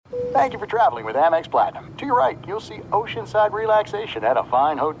Thank you for traveling with Amex Platinum. To your right, you'll see oceanside relaxation at a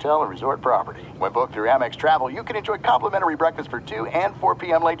fine hotel and resort property. When booked through Amex Travel, you can enjoy complimentary breakfast for 2 and 4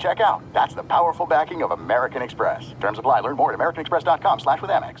 p.m. late checkout. That's the powerful backing of American Express. Terms apply. Learn more at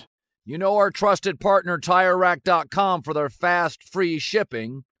americanexpress.com/withAmex. You know our trusted partner, TireRack.com, for their fast, free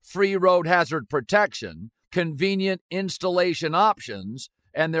shipping, free road hazard protection, convenient installation options,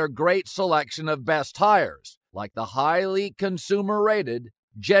 and their great selection of best tires, like the highly consumer-rated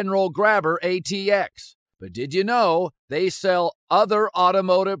General Grabber ATX. But did you know they sell other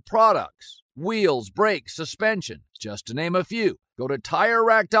automotive products? Wheels, brakes, suspension, just to name a few. Go to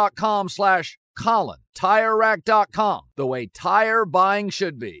TireRack.com/Colin. TireRack.com, the way tire buying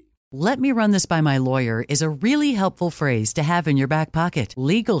should be. "Let me run this by my lawyer" is a really helpful phrase to have in your back pocket.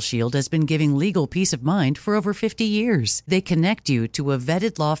 Legal Shield has been giving legal peace of mind for over 50 years. They connect you to a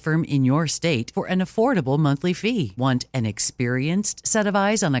vetted law firm in your state for an affordable monthly fee. Want an experienced set of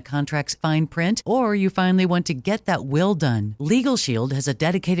eyes on a contract's fine print? Or you finally want to get that will done? Legal Shield has a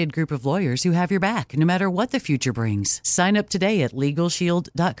dedicated group of lawyers who have your back, no matter what the future brings. Sign up today at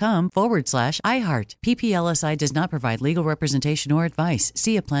LegalShield.com/iHeart. PPLSI does not provide legal representation or advice.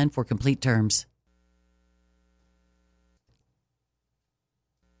 See a plan for complete terms.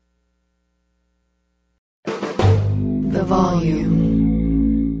 The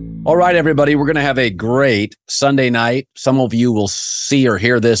volume. All right, everybody, we're going to have a great Sunday night. Some of you will see or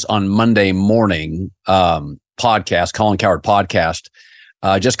hear this on Monday morning podcast, Colin Cowherd Podcast.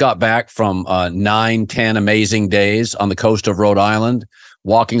 Just got back from 9-10 amazing days on the coast of Rhode Island,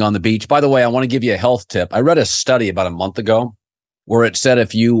 walking on the beach. By the way, I want to give you a health tip. I read a study about a month ago where it said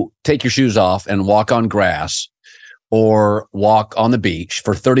if you take your shoes off and walk on grass or walk on the beach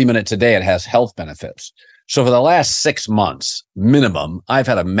for 30 minutes a day, it has health benefits. So for the last 6 months, minimum, I've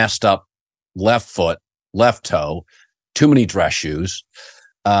had a messed up left foot, left toe, too many dress shoes,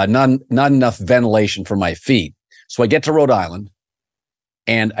 not enough ventilation for my feet. So I get to Rhode Island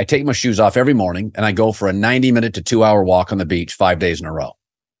and I take my shoes off every morning and I go for a 90-minute to 2-hour walk on the beach 5 days in a row.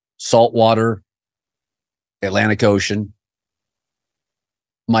 Salt water, Atlantic Ocean.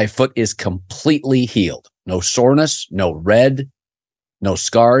 My foot is completely healed. No soreness, no red, no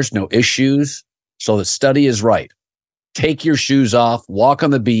scars, no issues. So the study is right. Take your shoes off, walk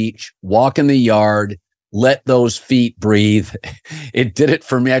on the beach, walk in the yard, let those feet breathe. It did it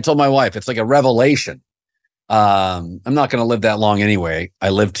for me. I told my wife, it's like a revelation. I'm not going to live that long anyway.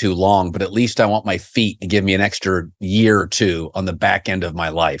 I live too long, but at least I want my feet to give me an extra year or two on the back end of my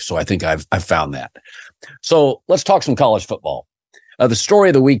life. So I think I've found that. So let's talk some college football. The story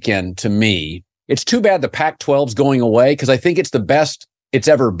of the weekend, to me, it's too bad the Pac-12's going away because I think it's the best it's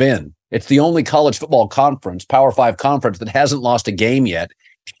ever been. It's the only college football conference, Power 5 conference, that hasn't lost a game yet,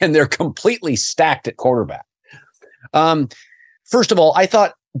 and they're completely stacked at quarterback. First of all, I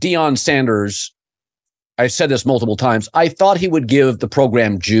thought Deion Sanders, I've said this multiple times, I thought he would give the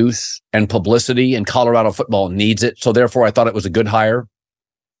program juice and publicity, and Colorado football needs it, so therefore I thought it was a good hire.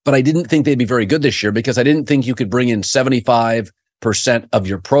 But I didn't think they'd be very good this year because I didn't think you could bring in 75% of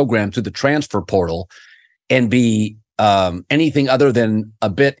your program through the transfer portal and be anything other than a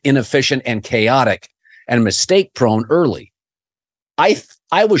bit inefficient and chaotic and mistake prone early. I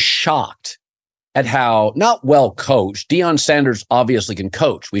was shocked at how not well coached. Deion Sanders obviously can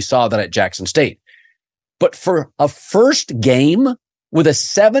coach. We saw that at Jackson State. But for a first game with a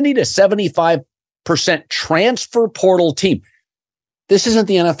 70 to 75% transfer portal team, this isn't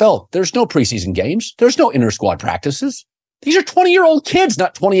the NFL. There's no preseason games. There's no inter-squad practices. These are 20-year-old kids,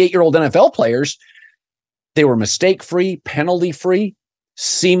 not 28-year-old NFL players. They were mistake-free, penalty-free,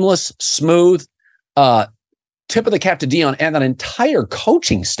 seamless, smooth. Tip of the cap to Deion and that entire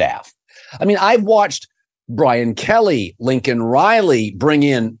coaching staff. I mean, I've watched Brian Kelly, Lincoln Riley bring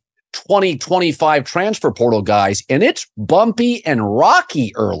in 20, 25 transfer portal guys, and it's bumpy and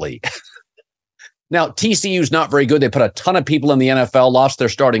rocky early. Now, TCU's not very good. They put a ton of people in the NFL, lost their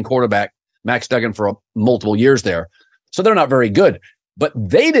starting quarterback, Max Duggan, for multiple years there. So they're not very good. But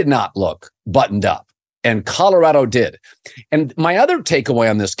they did not look buttoned up, and Colorado did. And my other takeaway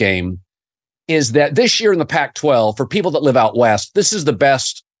on this game is that this year in the Pac-12, for people that live out west, this is the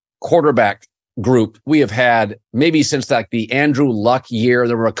best quarterback group we have had maybe since like the Andrew Luck year.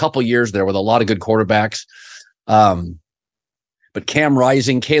 There were a couple years there with a lot of good quarterbacks. But Cam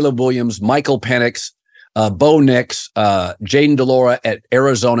Rising, Caleb Williams, Michael Penix, Bo Nix, Jaden DeLora at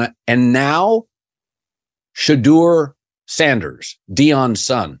Arizona, and now Shedeur Sanders, Deion's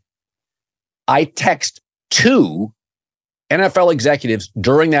son. I text 2 NFL executives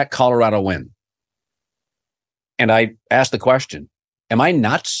during that Colorado win. And I asked the question, am I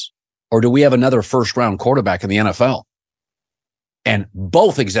nuts? Or do we have another first-round quarterback in the NFL? And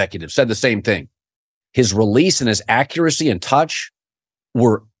both executives said the same thing. His release and his accuracy and touch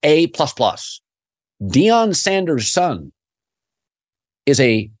were A++. Deion Sanders' son is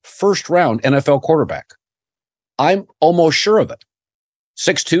a first-round NFL quarterback. I'm almost sure of it.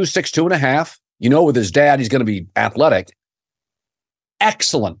 6'2", 6'2 and a half. You know, with his dad, he's going to be athletic.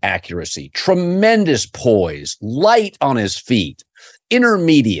 Excellent accuracy, tremendous poise, light on his feet,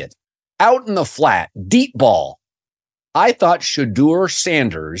 intermediate, out in the flat, deep ball. I thought Shedeur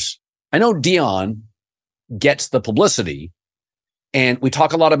Sanders, I know Deion gets the publicity, and we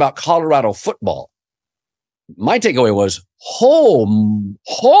talk a lot about Colorado football. My takeaway was,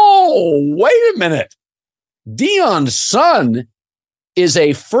 wait a minute. Deion's son is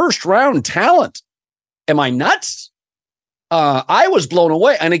a first-round talent. Am I nuts? I was blown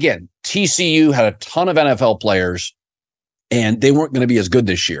away. And again, TCU had a ton of NFL players, and they weren't going to be as good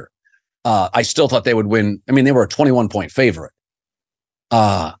this year. I still thought they would win. I mean, they were a 21-point favorite.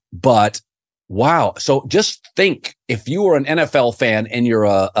 But wow. So just think, if you were an NFL fan and you're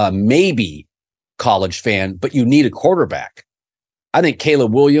a maybe college fan, but you need a quarterback, I think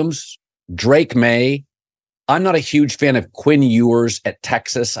Caleb Williams, Drake May. I'm not a huge fan of Quinn Ewers at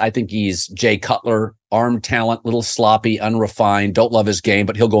Texas. I think he's Jay Cutler, arm talent, little sloppy, unrefined, don't love his game,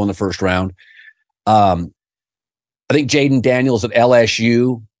 but he'll go in the first round. I think Jaden Daniels at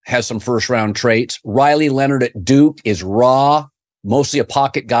LSU has some first-round traits. Riley Leonard at Duke is raw, mostly a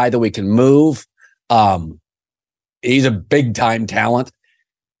pocket guy that we can move. He's a big-time talent.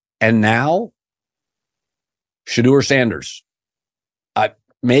 And now, Shedeur Sanders.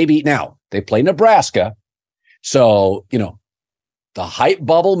 Maybe now, they play Nebraska. So, you know, the hype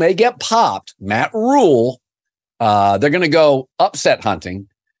bubble may get popped. Matt Rule, they're going to go upset hunting.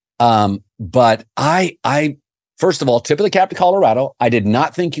 But I first of all, tip of the cap to Colorado. I did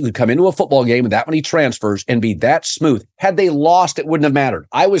not think you could come into a football game with that many transfers and be that smooth. Had they lost, it wouldn't have mattered.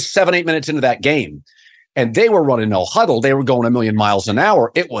 I was 7-8 minutes into that game, and they were running no huddle. They were going a million miles an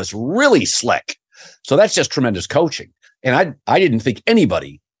hour. It was really slick. So that's just tremendous coaching. And I didn't think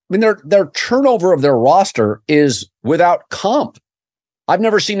anybody, I mean, their turnover of their roster is without comp. I've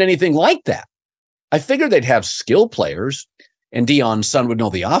never seen anything like that. I figured they'd have skill players and Deion's son would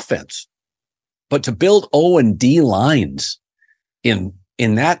know the offense. But to build O and D lines in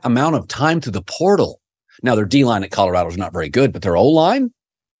that amount of time through the portal. Now, their D line at Colorado is not very good, but their O line,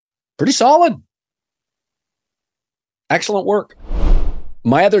 pretty solid. Excellent work.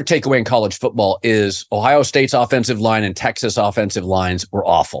 My other takeaway in college football is Ohio State's offensive line and Texas offensive lines were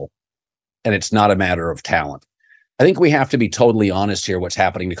awful. And it's not a matter of talent. I think we have to be totally honest here what's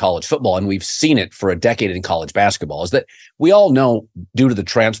happening to college football, and we've seen it for a decade in college basketball, is that we all know due to the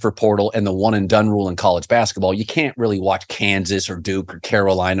transfer portal and the one-and-done rule in college basketball, you can't really watch Kansas or Duke or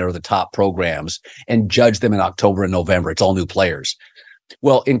Carolina or the top programs and judge them in October and November. It's all new players.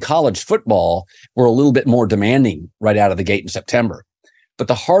 Well, in college football, we're a little bit more demanding right out of the gate in September. But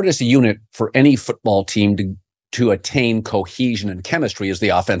the hardest unit for any football team to attain cohesion and chemistry is the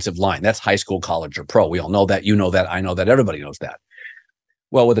offensive line. That's high school, college, or pro. We all know that. You know that. I know that. Everybody knows that.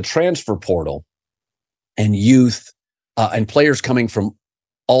 Well, with a transfer portal and youth and players coming from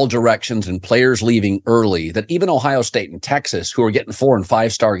all directions and players leaving early, that even Ohio State and Texas, who are getting 4- and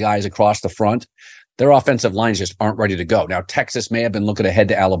 5-star guys across the front, their offensive lines just aren't ready to go. Now, Texas may have been looking ahead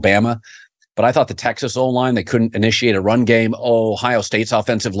to Alabama, but I thought the Texas O-line, they couldn't initiate a run game. Ohio State's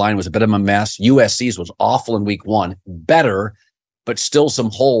offensive line was a bit of a mess. USC's was awful in week 1, better, but still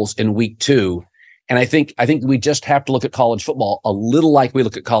some holes in week 2. And I think we just have to look at college football a little like we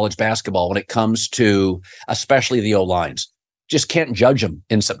look at college basketball when it comes to especially the O-lines. Just can't judge them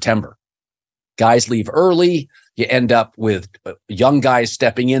in September. Guys leave early. You end up with young guys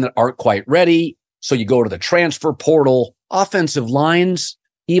stepping in that aren't quite ready. So you go to the transfer portal. Offensive lines,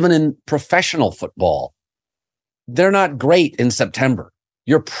 even in professional football, they're not great in September.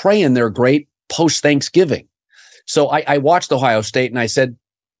 You're praying they're great post-Thanksgiving. So I watched Ohio State and I said,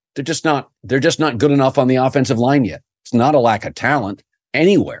 they're just not good enough on the offensive line yet. It's not a lack of talent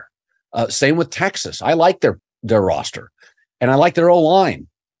anywhere. Same with Texas. I like their roster and I like their O-line,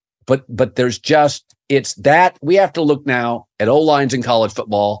 but there's just, it's that we have to look now at O-lines in college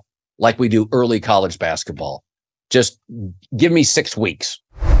football like we do early college basketball. Just give me 6 weeks.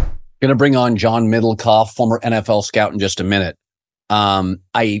 Going to bring on John Middlekauff, former NFL scout, in just a minute.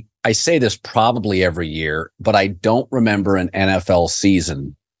 I say this probably every year, but I don't remember an NFL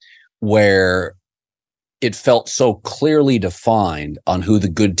season where it felt so clearly defined on who the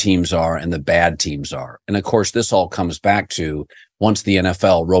good teams are and the bad teams are. And of course, this all comes back to once the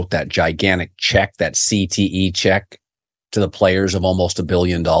NFL wrote that gigantic check, that CTE check to the players of almost $1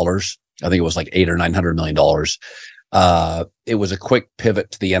 billion. I think it was like $800 or $900 million. It was a quick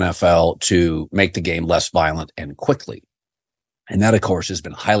pivot to the NFL to make the game less violent and quickly. And that, of course, has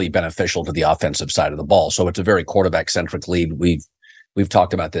been highly beneficial to the offensive side of the ball. So it's a very quarterback-centric league. We've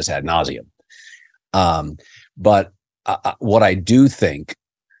talked about this ad nauseum. But what I do think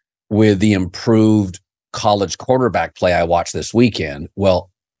with the improved college quarterback play I watched this weekend, well,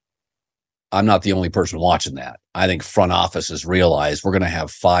 I'm not the only person watching that. I think front offices realize we're going to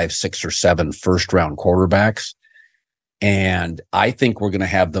have 5, 6, or 7 first-round quarterbacks. And I think we're going to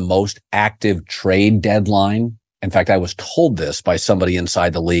have the most active trade deadline. In fact, I was told this by somebody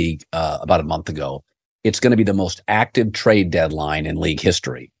inside the league about a month ago. It's going to be the most active trade deadline in league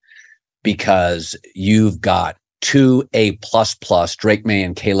history because you've got 2 A++ Drake May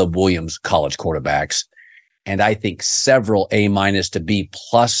and Caleb Williams college quarterbacks, and I think several A- to B+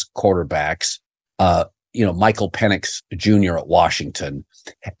 quarterbacks. Michael Penix Jr. at Washington,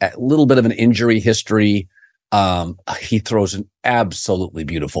 a little bit of an injury history. He throws an absolutely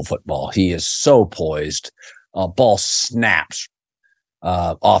beautiful football. He is so poised. Ball snaps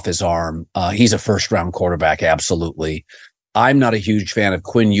off his arm. He's a first-round quarterback, absolutely. I'm not a huge fan of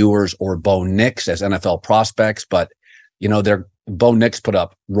Quinn Ewers or Bo Nix as NFL prospects, but Bo Nix put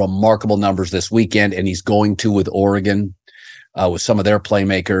up remarkable numbers this weekend, and he's going to with Oregon with some of their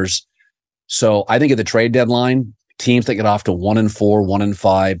playmakers. So I think at the trade deadline, teams that get off to 1-4,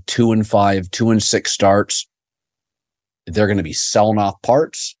 1-5, 2-5, 2-6 starts, they're going to be selling off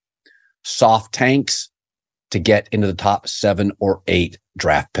parts, soft tanks to get into the top 7 or 8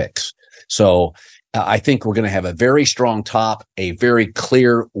 draft picks. So I think we're going to have a very strong top, a very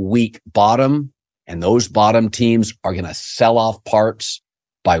clear, weak bottom, and those bottom teams are going to sell off parts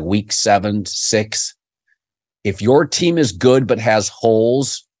by week 7, 6. If your team is good but has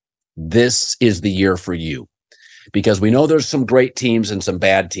holes, this is the year for you, because we know there's some great teams and some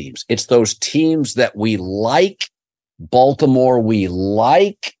bad teams. It's those teams that we like. Baltimore, we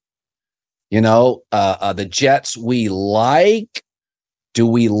like. The Jets, we like. Do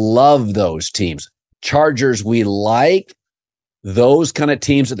we love those teams? Chargers, we like. Those kind of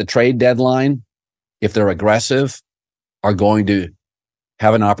teams at the trade deadline, if they're aggressive, are going to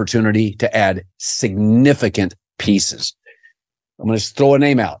have an opportunity to add significant pieces. I'm going to throw a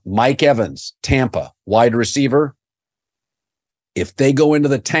name out. Mike Evans, Tampa, wide receiver. If they go into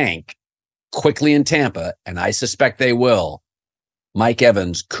the tank quickly in Tampa, and I suspect they will, Mike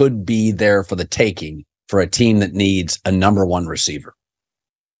Evans could be there for the taking for a team that needs a number 1 receiver.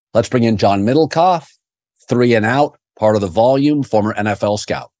 Let's bring in John Middlekauff, 3 and out, part of the volume, former NFL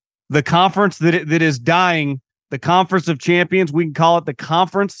scout. The conference that is dying, the Conference of Champions, we can call it the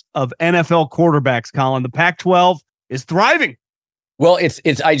Conference of NFL Quarterbacks, Colin. The Pac-12 is thriving. Well, it's.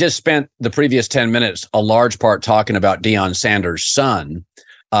 I just spent the previous 10 minutes, a large part, talking about Deion Sanders' son.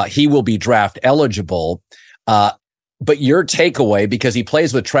 He will be draft eligible. But your takeaway, because he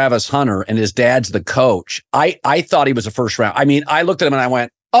plays with Travis Hunter and his dad's the coach, I thought he was a first round. I mean, I looked at him and I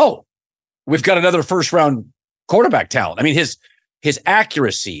went, oh, we've got another first round quarterback talent. I mean, his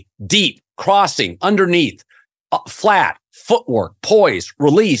accuracy, deep, crossing, underneath, flat, footwork, poise,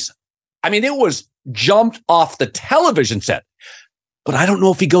 release. I mean, it was jumped off the television set. But I don't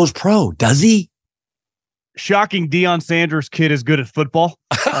know if he goes pro. Does he? Shocking, Deion Sanders' kid is good at football.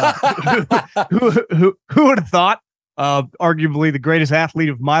 Who would have thought? Arguably the greatest athlete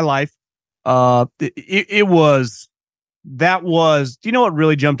of my life. It was. Do you know what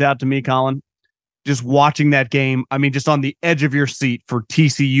really jumped out to me, Colin? Just watching that game. I mean, just on the edge of your seat for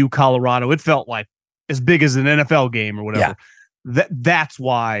TCU, Colorado. It felt like as big as an NFL game or whatever. Yeah. That's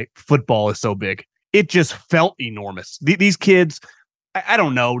why football is so big. It just felt enormous. These kids, I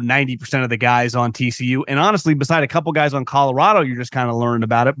don't know, 90% of the guys on TCU. And honestly, beside a couple guys on Colorado, you're just kind of learning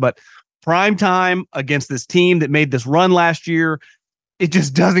about it. But prime time against this team that made this run last year, it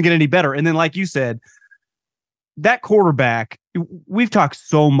just doesn't get any better. And then, like you said, that quarterback, we've talked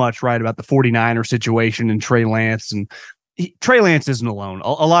so much, right, about the 49er situation and Trey Lance. And Trey Lance isn't alone.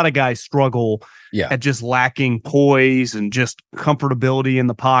 A lot of guys struggle at just lacking poise and just comfortability in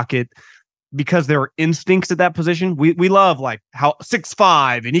the pocket, because there are instincts at that position. We love like how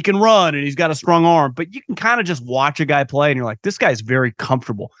 6'5" and he can run and he's got a strong arm, but you can kind of just watch a guy play and you're like, this guy's very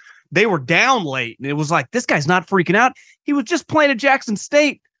comfortable. They were down late and it was like, this guy's not freaking out. He was just playing at Jackson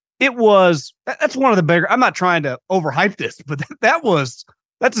State. That's one of the bigger, I'm not trying to overhype this, but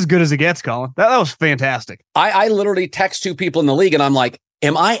that's as good as it gets, Colin. That was fantastic. I literally text 2 people in the league and I'm like,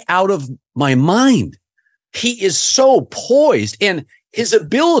 am I out of my mind? He is so poised, and his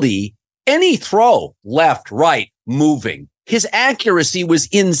ability, any throw, left, right, moving, his accuracy was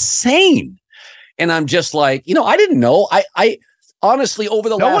insane. And I'm just like, I didn't know. honestly, over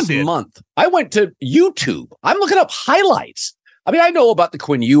the last month, I went to YouTube. I'm looking up highlights. I mean, I know about the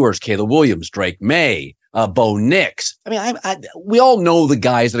Quinn Ewers, Caleb Williams, Drake May, Bo Nix. I mean, we all know the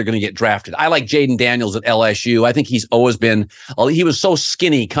guys that are going to get drafted. I like Jaden Daniels at LSU. I think he's always been, he was so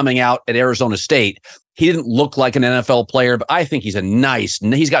skinny coming out at Arizona State. He didn't look like an NFL player, but I think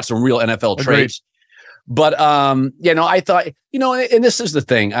he's got some real NFL traits. But, I thought, and this is the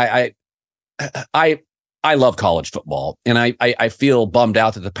thing. I love college football, and I feel bummed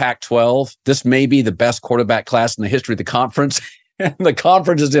out that the Pac-12, this may be the best quarterback class in the history of the conference, and the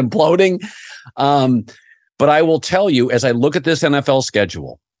conference is imploding. But I will tell you, as I look at this NFL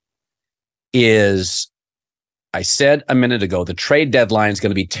schedule, I said a minute ago, the trade deadline is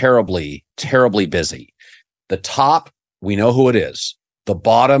going to be terribly, terribly busy. The top, we know who it is. The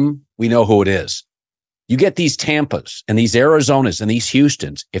bottom, we know who it is. You get these Tampas and these Arizonas and these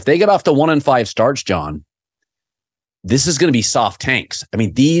Houstons. If they get off to 1-5 starts, John, this is going to be soft tanks. I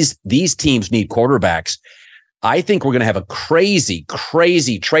mean, these teams need quarterbacks. I think we're going to have a crazy,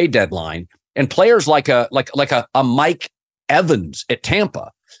 crazy trade deadline, and players like a Mike Evans at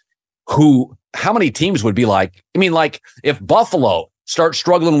Tampa, who, how many teams would be like? I mean, like if Buffalo starts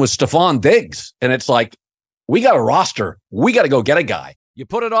struggling with Stephon Diggs, and it's like, we got a roster, we got to go get a guy. You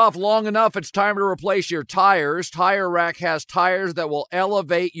put it off long enough, it's time to replace your tires. Tire Rack has tires that will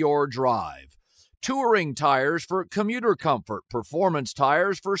elevate your drive. Touring tires for commuter comfort, performance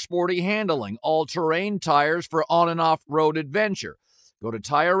tires for sporty handling, all-terrain tires for on- and off-road adventure. Go to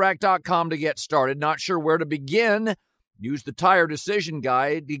TireRack.com to get started. Not sure where to begin? Use the Tire Decision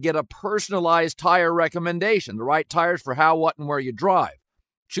Guide to get a personalized tire recommendation, the right tires for how, what, and where you drive.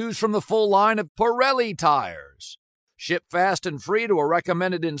 Choose from the full line of Pirelli tires. Ship fast and free to a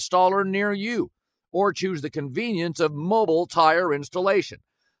recommended installer near you, or choose the convenience of mobile tire installation.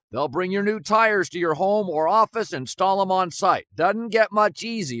 They'll bring your new tires to your home or office, install them on site. Doesn't get much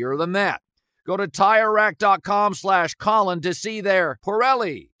easier than that. Go to TireRack.com/Colin to see their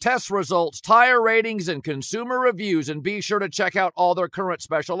Pirelli test results, tire ratings, and consumer reviews, and be sure to check out all their current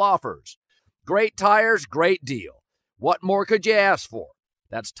special offers. Great tires, great deal. What more could you ask for?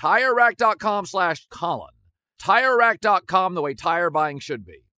 That's TireRack.com/Colin. TireRack.com, the way tire buying should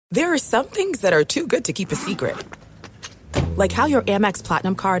be. There are some things that are too good to keep a secret. Like how your Amex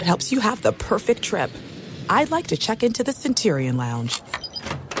Platinum card helps you have the perfect trip. I'd like to check into the Centurion Lounge.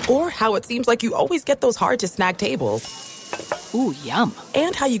 Or how it seems like you always get those hard-to-snag tables. Ooh, yum.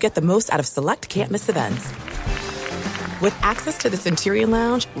 And how you get the most out of select can't-miss events. With access to the Centurion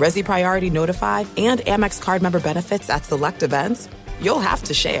Lounge, Resi Priority Notify, and Amex card member benefits at select events, you'll have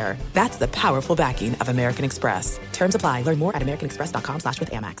to share. That's the powerful backing of American Express. Terms apply. Learn more at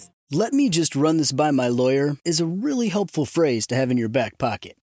americanexpress.com/withAmex. "Let me just run this by my lawyer" is a really helpful phrase to have in your back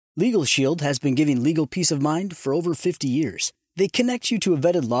pocket. Legal Shield has been giving legal peace of mind for over 50 years. They connect you to a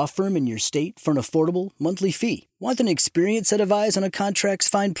vetted law firm in your state for an affordable monthly fee. Want an experienced set of eyes on a contract's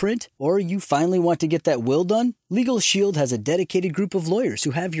fine print? Or you finally want to get that will done? Legal Shield has a dedicated group of lawyers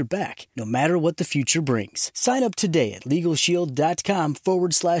who have your back, no matter what the future brings. Sign up today at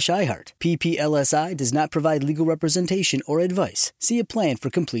LegalShield.com/iHeart. PPLSI does not provide legal representation or advice. See a plan for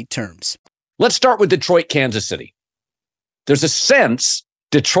complete terms. Let's start with Detroit, Kansas City. There's a sense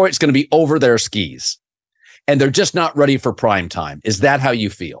Detroit's going to be over their skis, and they're just not ready for prime time. Is that how you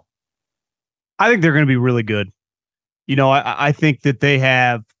feel? I think they're going to be really good. I think that they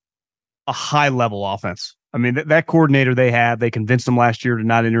have a high-level offense. I mean, that coordinator they convinced them last year to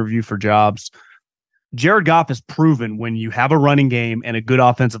not interview for jobs. Jared Goff has proven when you have a running game and a good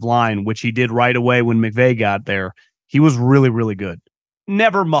offensive line, which he did right away when McVay got there, he was really, really good.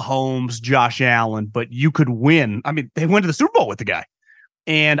 Never Mahomes, Josh Allen, but you could win. I mean, they went to the Super Bowl with the guy.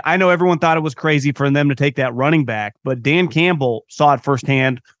 And I know everyone thought it was crazy for them to take that running back, but Dan Campbell saw it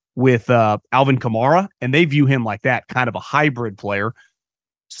firsthand with Alvin Kamara, and they view him like that, kind of a hybrid player.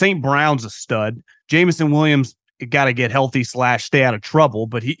 St. Brown's a stud. Jameson Williams got to get healthy / stay out of trouble,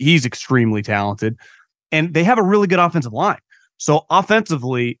 but he's extremely talented. And they have a really good offensive line. So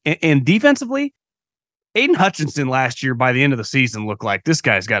offensively and defensively, Aiden Hutchinson last year, by the end of the season, looked like this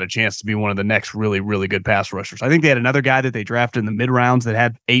guy's got a chance to be one of the next really, really good pass rushers. I think they had another guy that they drafted in the mid-rounds that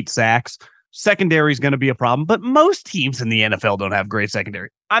had 8 sacks. Secondary is going to be a problem, but most teams in the NFL don't have great secondary.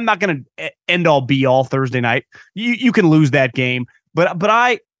 I'm not going to end all be all Thursday night. You can lose that game, but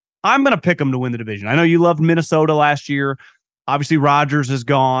I'm going to pick them to win the division. I know you loved Minnesota last year. Obviously, Rodgers is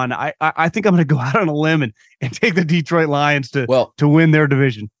gone. I think I'm going to go out on a limb and take the Detroit Lions to win their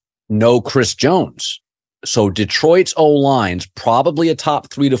division. No Chris Jones. So Detroit's O-line's probably a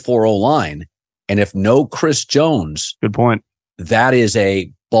top 3 to 4 O-line. And if no Chris Jones, good point. That is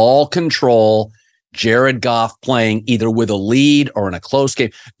a ball control. Jared Goff playing either with a lead or in a close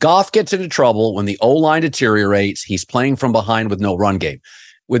game. Goff gets into trouble when the O-line deteriorates. He's playing from behind with no run game.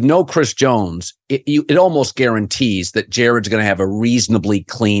 With no Chris Jones, it almost guarantees that Jared's going to have a reasonably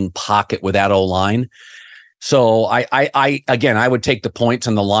clean pocket with that O-line. So I would take the points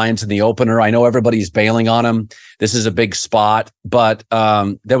on the Lions in the opener. I know everybody's bailing on him. This is a big spot, but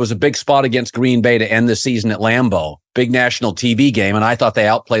there was a big spot against Green Bay to end the season at Lambeau, big national TV game, and I thought they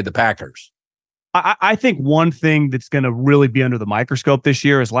outplayed the Packers. I think one thing that's going to really be under the microscope this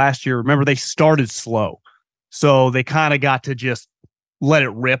year is last year. Remember, they started slow, so they kind of got to just let it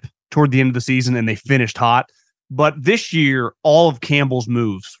rip toward the end of the season, and they finished hot. But this year, all of Campbell's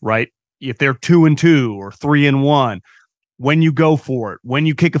moves, right? If they're 2-2 or 3-1, when you go for it, when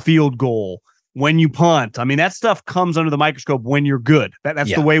you kick a field goal, when you punt, I mean, that stuff comes under the microscope when you're good.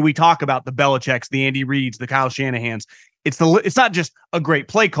 That's the way we talk about the Belichicks, the Andy Reids, the Kyle Shanahans. It's not just a great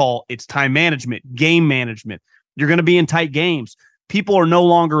play call. It's time management, game management. You're going to be in tight games. People are no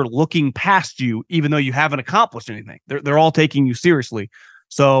longer looking past you, even though you haven't accomplished anything. They're all taking you seriously.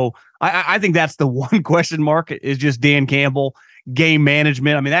 So I think that's the one question mark is just Dan Campbell, game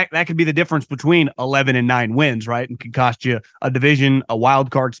management. I mean, that could be the difference between 11 and 9 wins, right? And can cost you a division, a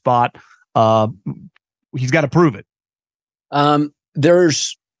wild card spot. He's got to prove it.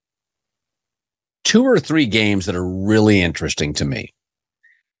 There's 2 or 3 games that are really interesting to me.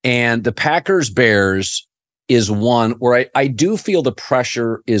 And the Packers-Bears is one where I do feel the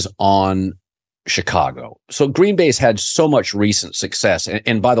pressure is on Chicago. So Green Bay's had so much recent success.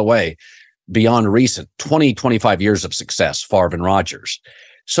 And by the way, beyond recent, 20, 25 years of success, Favre and Rodgers.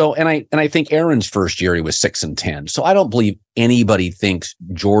 So, and I think Aaron's first year, he was 6-10. So I don't believe anybody thinks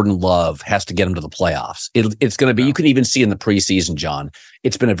Jordan Love has to get him to the playoffs. It's going to be, you can even see in the preseason, John,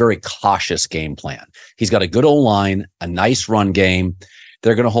 it's been a very cautious game plan. He's got a good O-line, a nice run game.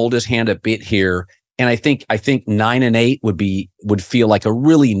 They're going to hold his hand a bit here. And I think 9-8 would feel like a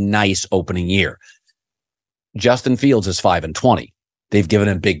really nice opening year. Justin Fields is 5-20. They've given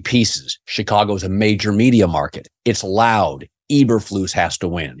him big pieces. Chicago's a major media market. It's loud. Eberflus has to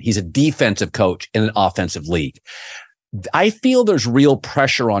win. He's a defensive coach in an offensive league. I feel there's real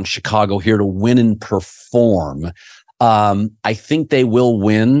pressure on Chicago here to win and perform. I think they will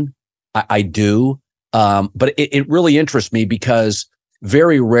win. I do. But it really interests me because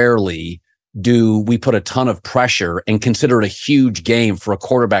very rarely do we put a ton of pressure and consider it a huge game for a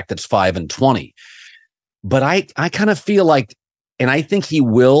quarterback that's 5-20. But I kind of feel like, and I think he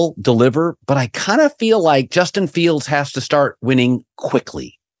will deliver, but I kind of feel like Justin Fields has to start winning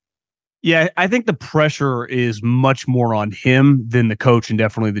quickly. Yeah, I think the pressure is much more on him than the coach and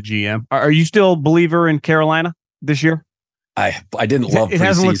definitely the GM. Are you still a believer in Carolina this year? I didn't love it.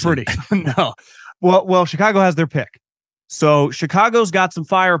 Hasn't looked pretty. No. Well, Chicago has their pick. So Chicago's got some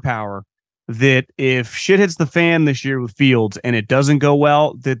firepower that if shit hits the fan this year with Fields and it doesn't go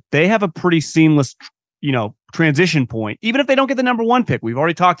well, that they have a pretty seamless, transition point. Even if they don't get the number 1 pick, we've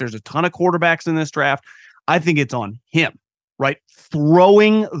already talked, there's a ton of quarterbacks in this draft. I think it's on him, right?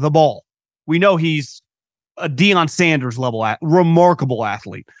 Throwing the ball. We know he's a Deion Sanders level, remarkable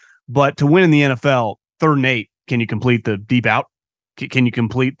athlete, but to win in the NFL, 3rd and 8, can you complete the deep out? Can you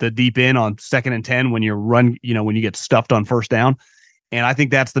complete the deep in on 2nd and 10 when you run, when you get stuffed on 1st down? And I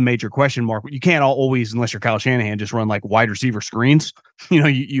think that's the major question mark. You can't always, unless you're Kyle Shanahan, just run like wide receiver screens.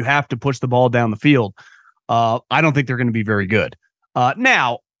 You have to push the ball down the field. I don't think they're going to be very good.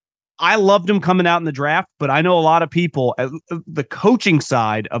 Now, I loved him coming out in the draft, but I know a lot of people, the coaching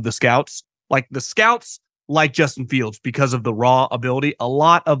side of the scouts like Justin Fields because of the raw ability. A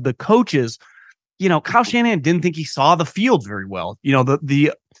lot of the coaches, Kyle Shanahan didn't think he saw the field very well.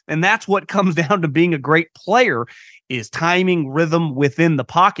 And that's what comes down to being a great player is timing, rhythm within the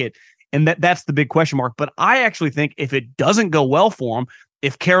pocket. And that's the big question mark. But I actually think if it doesn't go well for him,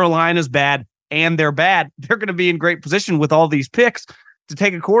 if Carolina's bad and they're bad, they're going to be in great position with all these picks to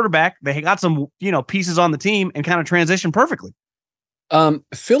take a quarterback. They got some, pieces on the team and kind of transition perfectly.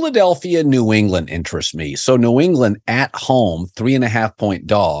 Philadelphia, New England interests me. So New England at home, 3.5-point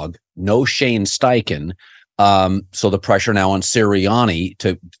dog, no Shane Steichen. So the pressure now on Sirianni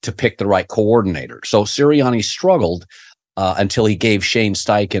to pick the right coordinator. So Sirianni struggled until he gave Shane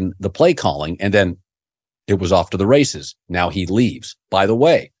Steichen the play calling, and then it was off to the races. Now he leaves. By the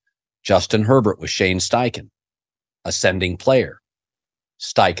way, Justin Herbert was Shane Steichen, ascending player.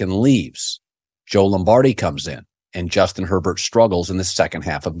 Steichen leaves. Joe Lombardi comes in, and Justin Herbert struggles in the second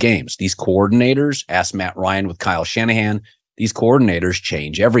half of games. These coordinators, ask Matt Ryan with Kyle Shanahan, these coordinators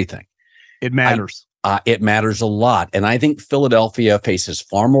change everything. It matters. It matters a lot. And I think Philadelphia faces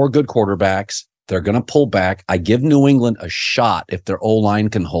far more good quarterbacks. They're going to pull back. I give New England a shot if their O-line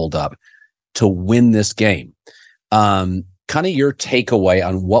can hold up. to win this game. Kind of your takeaway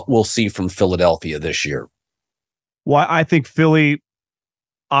on what we'll see from Philadelphia this year. Well, I think Philly,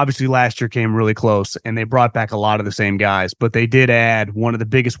 obviously last year came really close, and they brought back a lot of the same guys, but they did add one of the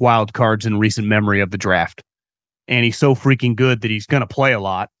biggest wild cards in recent memory of the draft. And he's so freaking good that he's going to play a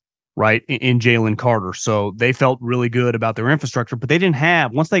lot, right, in Jalen Carter. So they felt really good about their infrastructure, but they didn't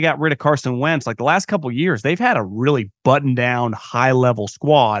have, once they got rid of Carson Wentz, like the last couple of years, they've had a really buttoned down, high-level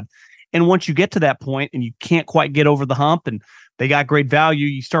squad. And once you get to that point and you can't quite get over the hump and they got great value,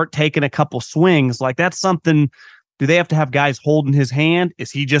 you start taking a couple swings. Like that's something. Do they have to have guys holding his hand?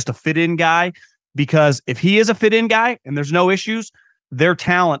 Is he just a fit-in guy? Because if he is a fit-in guy and there's no issues, their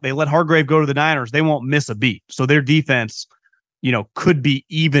talent, they let Hargrave go to the Niners, they won't miss a beat. So their defense, could be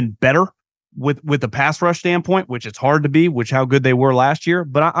even better with the pass rush standpoint, which it's hard to be, how good they were last year.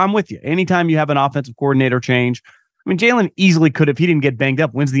 But I'm with you. Anytime you have an offensive coordinator change, I mean, Jalen easily could, if he didn't get banged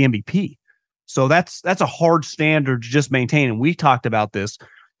up, wins the MVP. So that's a hard standard to just maintain. And we talked about this.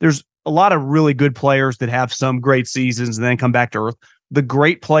 There's a lot of really good players that have some great seasons and then come back to earth. The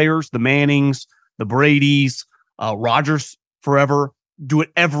great players, the Mannings, the Bradys, Rodgers forever, do it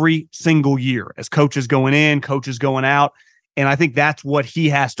every single year as coaches going in, coaches going out. And I think that's what he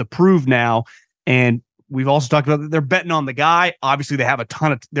has to prove now. And we've also talked about that they're betting on the guy. Obviously, they have a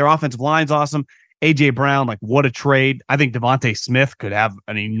ton of their offensive line's awesome. A.J. Brown, like what a trade. I think Devontae Smith could have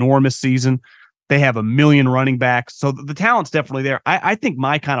an enormous season. They have a million running backs. So the talent's definitely there. I think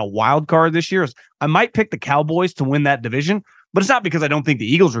my kind of wild card this year is I might pick the Cowboys to win that division, but it's not because I don't think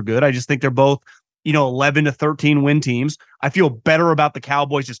the Eagles are good. I just think they're both, 11 to 13 win teams. I feel better about the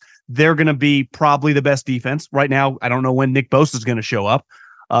Cowboys. Just they're going to be probably the best defense right now. I don't know when Nick Bosa is going to show up.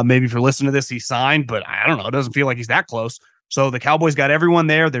 Maybe if you're listening to this, he signed, but I don't know. It doesn't feel like he's that close. So the Cowboys got everyone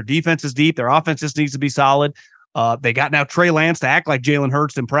there. Their defense is deep. Their offense just needs to be solid. They got now Trey Lance to act like Jalen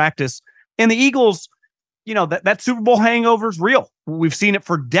Hurts in practice. And the Eagles, that Super Bowl hangover is real. We've seen it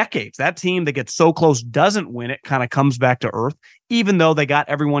for decades. That team that gets so close doesn't win it, kind of comes back to earth, even though they got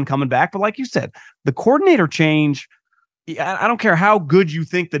everyone coming back. But like you said, the coordinator change, I don't care how good you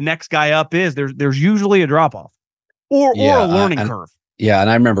think the next guy up is, there's usually a drop-off or a learning curve. Yeah, and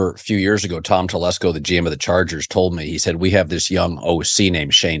I remember a few years ago, Tom Telesco, the GM of the Chargers, told me, he said, we have this young OC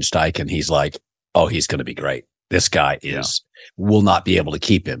named Shane Steichen. He's like, oh, he's going to be great. This guy will not be able to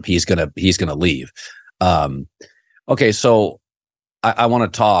keep him. He's going to leave. Okay, so I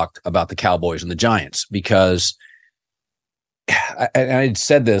want to talk about the Cowboys and the Giants because I'd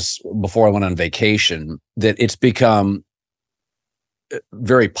said this before I went on vacation, that it's become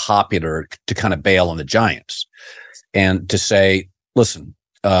very popular to kind of bail on the Giants and to say, listen,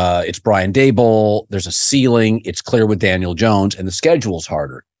 it's Brian Daboll, there's a ceiling, it's clear with Daniel Jones, and the schedule's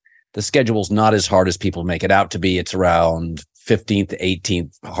harder. The schedule's not as hard as people make it out to be. It's around 15th to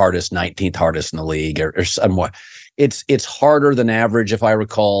 18th hardest, 19th hardest in the league or somewhat. It's harder than average, if I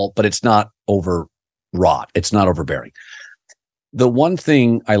recall, but it's not overwrought. It's not overbearing. The one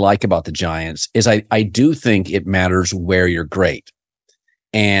thing I like about the Giants is I do think it matters where you're great.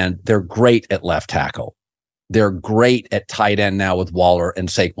 And they're great at left tackle. They're great at tight end now with Waller and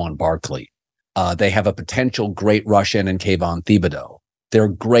Saquon Barkley. They have a potential great rush end in Kayvon Thibodeau. They're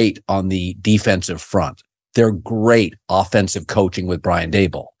great on the defensive front. They're great offensive coaching with Brian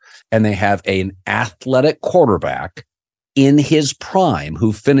Daboll. And they have an athletic quarterback in his prime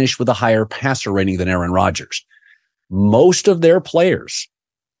who finished with a higher passer rating than Aaron Rodgers. Most of their players,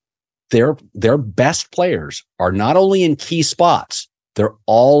 their best players, are not only in key spots, they're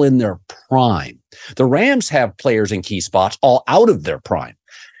all in their prime. The Rams have players in key spots all out of their prime.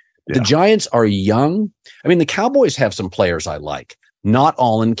 Yeah. The Giants are young. I mean, the Cowboys have some players I like, not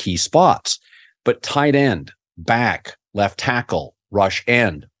all in key spots, but tight end, back, left tackle, rush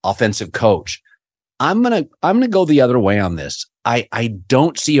end, offensive coach. I'm gonna go the other way on this. I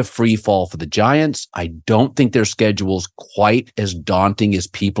don't see a free fall for the Giants. I don't think their schedule's quite as daunting as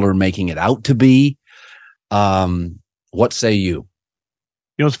people are making it out to be. What say you?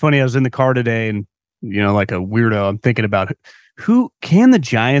 It's funny. I was in the car today and, like a weirdo, I'm thinking about who can the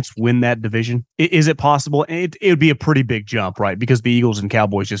Giants win that division? Is it possible? It would be a pretty big jump, right? Because the Eagles and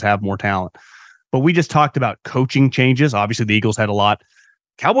Cowboys just have more talent. But we just talked about coaching changes. Obviously, the Eagles had a lot.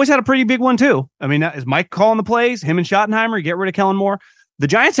 Cowboys had a pretty big one, too. I mean, is Mike calling the plays? Him and Schottenheimer, get rid of Kellen Moore. The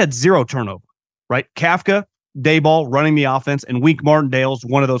Giants had 0 turnover, right? Kafka, Daboll running the offense, and Wink Martindale's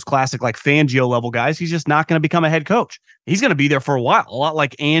one of those classic, like Fangio level guys. He's just not going to become a head coach. He's going to be there for a while, a lot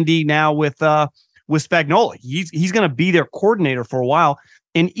like Andy now with Spagnuolo. He's going to be their coordinator for a while.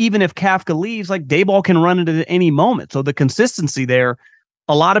 And even if Kafka leaves, like Daboll can run it at any moment. So the consistency there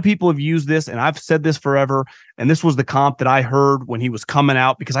A lot of people have used this, and I've said this forever, and this was the comp that I heard when he was coming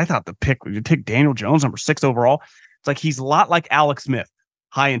out, because I thought the pick, you take Daniel Jones, number 6 overall. It's like he's a lot like Alex Smith.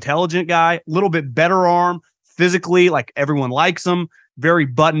 High intelligent guy, a little bit better arm, physically, like everyone likes him, very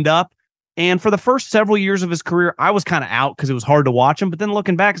buttoned up. And for the first several years of his career, I was kind of out because it was hard to watch him. But then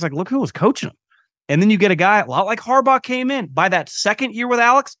looking back, it's like, look who was coaching him. And then you get a guy a lot like Harbaugh came in. By that second year with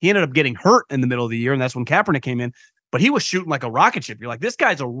Alex, he ended up getting hurt in the middle of the year, and that's when Kaepernick came in. But he was shooting like a rocket ship. You're like, this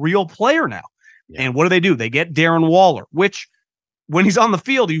guy's a real player now. Yeah. And what do? They get Darren Waller, which when he's on the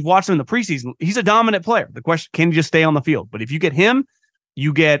field, you've watched him in the preseason, he's a dominant player. The question, can he just stay on the field? But if you get him,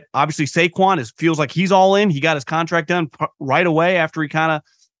 you get, obviously, Saquon feels like he's all in. He got his contract done right away after he kind of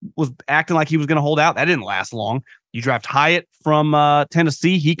was acting like he was going to hold out. That didn't last long. You draft Hyatt from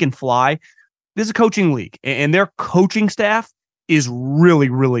Tennessee. He can fly. This is a coaching league, and their coaching staff is really,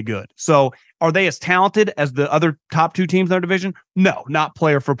 really good. So are they as talented as the other top 2 teams in their division? No, not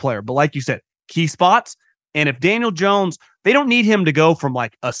player for player. But like you said, key spots. And if Daniel Jones, they don't need him to go from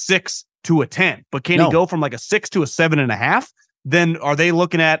like a 6 to a 10, but can he go from like a 6 to a 7.5? Then are they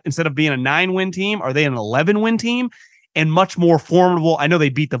looking at, instead of being a 9-win team, are they an 11-win team? And much more formidable. I know they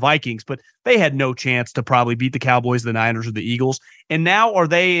beat the Vikings, but they had no chance to probably beat the Cowboys, the Niners, or the Eagles. And now are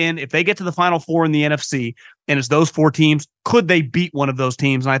they in, if they get to the Final Four in the NFC, and it's those 4 teams, could they beat one of those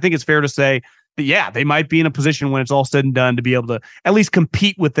teams? And I think it's fair to say that, yeah, they might be in a position when it's all said and done to be able to at least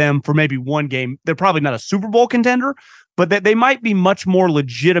compete with them for maybe one game. They're probably not a Super Bowl contender, but that they might be much more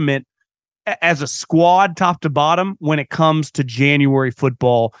legitimate as a squad top to bottom when it comes to January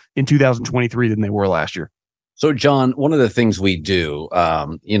football in 2023 than they were last year. So, John, one of the things we do,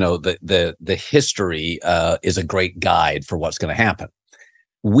 the history is a great guide for what's going to happen.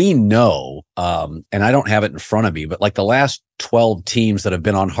 We know, and I don't have it in front of me, but like the last 12 teams that have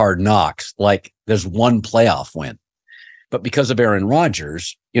been on Hard Knocks, like there's one playoff win. But because of Aaron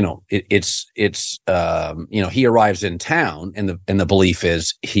Rodgers, he arrives in town, and the belief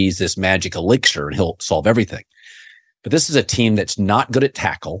is he's this magic elixir and he'll solve everything. But this is a team that's not good at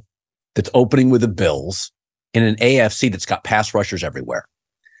tackle, that's opening with the Bills, in an AFC that's got pass rushers everywhere.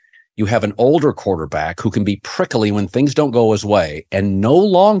 You have an older quarterback who can be prickly when things don't go his way, and no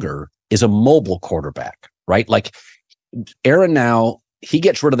longer is a mobile quarterback, right? Like Aaron now, he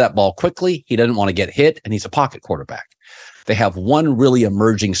gets rid of that ball quickly. He doesn't want to get hit, and he's a pocket quarterback. They have one really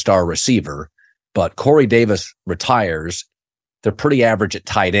emerging star receiver, but Corey Davis retires. They're pretty average at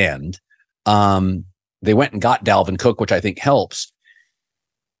tight end. They went and got Dalvin Cook, which I think helps.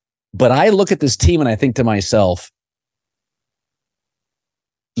 But I look at this team and I think to myself,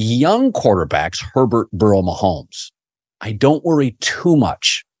 young quarterbacks, Herbert, Burrow, Mahomes, I don't worry too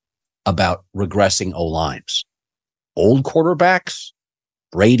much about regressing O-lines. Old quarterbacks,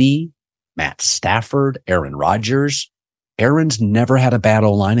 Brady, Matt Stafford, Aaron Rodgers. Aaron's never had a bad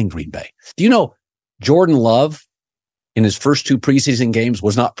O-line in Green Bay. Do you know Jordan Love in his first 2 preseason games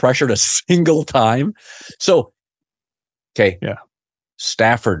was not pressured a single time? So, okay. Yeah.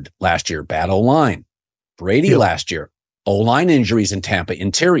 Stafford last year, bad O-line. Brady last year, O-line injuries in Tampa,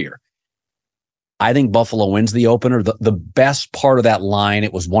 interior. I think Buffalo wins the opener. The best part of that line,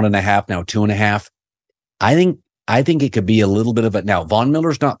 it was 1.5, now 2.5. I think it could be a little bit of it. Now, Von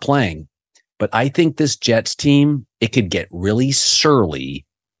Miller's not playing, but I think this Jets team, it could get really surly,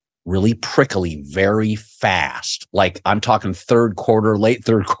 really prickly, very fast. Like I'm talking late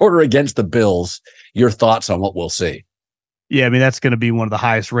third quarter against the Bills. Your thoughts on what we'll see? Yeah, I mean, that's going to be one of the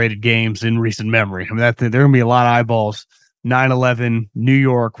highest rated games in recent memory. I mean, there are going to be a lot of eyeballs. 9/11, New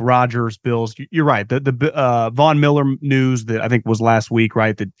York, Rodgers, Bills. You're right. The Von Miller news that I think was last week,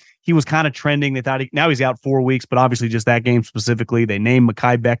 right? That he was kind of trending. They thought now he's out 4 weeks, but obviously just that game specifically. They named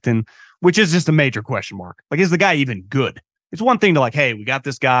Mekhi Becton, which is just a major question mark. Like, is the guy even good? It's one thing to like, hey, we got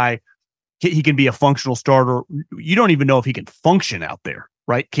this guy. He can be a functional starter. You don't even know if he can function out there,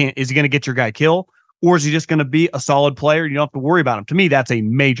 right? Is he going to get your guy killed? Or is he just going to be a solid player? You don't have to worry about him. To me, that's a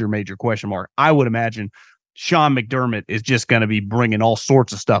major, major question mark. I would imagine Sean McDermott is just going to be bringing all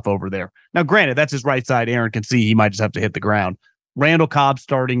sorts of stuff over there. Now, granted, that's his right side. Aaron can see he might just have to hit the ground. Randall Cobb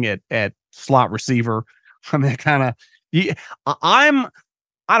starting at slot receiver. I mean, I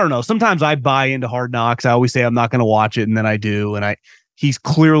don't know. Sometimes I buy into Hard Knocks. I always say I'm not going to watch it, and then I do. And he's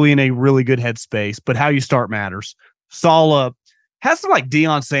clearly in a really good headspace, but how you start matters. Saleh has some like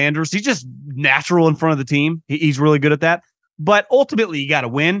Deion Sanders. He's just natural in front of the team. He's really good at that. But ultimately, you got to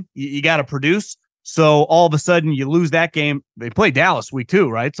win. You got to produce. So all of a sudden, you lose that game. They play Dallas week 2,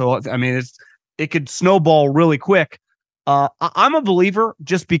 right? So, I mean, it could snowball really quick. I'm a believer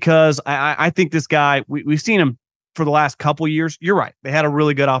just because I think this guy, we've seen him for the last couple of years. You're right. They had a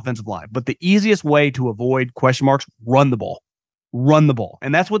really good offensive line. But the easiest way to avoid question marks, run the ball. run the ball.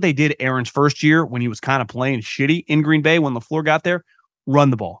 And that's what they did Aaron's first year when he was kind of playing shitty in Green Bay when LaFleur got there. Run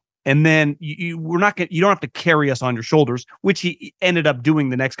the ball. And then you don't have to carry us on your shoulders, which he ended up doing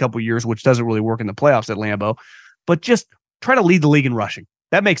the next couple of years, which doesn't really work in the playoffs at Lambeau. But just try to lead the league in rushing.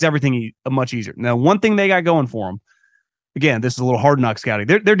 That makes everything much easier. Now, one thing they got going for them, again, this is a little hard knock scouting.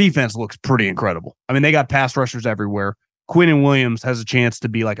 Their defense looks pretty incredible. I mean, they got pass rushers everywhere. Quinnen Williams has a chance to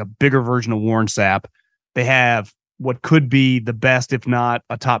be like a bigger version of Warren Sapp. They have what could be the best, if not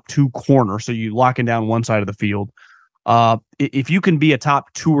a top 2 corner. So you locking down one side of the field. If you can be a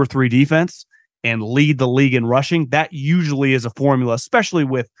top 2 or 3 defense and lead the league in rushing, that usually is a formula, especially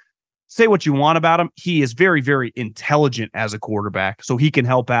with, say what you want about him. He is very, very intelligent as a quarterback. So he can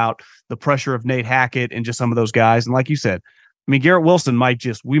help out the pressure of Nate Hackett and just some of those guys. And like you said, I mean, Garrett Wilson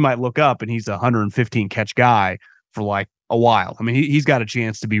we might look up and he's a 115 catch guy for like a while. I mean, he's got a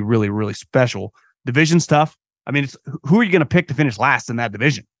chance to be really, really special. Division's tough. I mean, who are you going to pick to finish last in that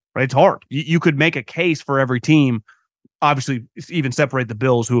division? Right? It's hard. You could make a case for every team, obviously even separate the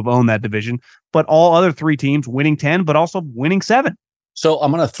Bills who have owned that division, but all other 3 teams winning 10, but also winning 7. So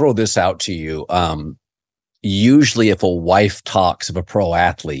I'm going to throw this out to you. Usually if a wife talks of a pro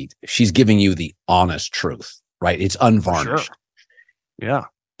athlete, she's giving you the honest truth, right? It's unvarnished. Sure. Yeah.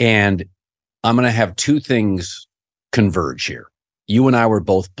 And I'm going to have 2 things converge here. You and I were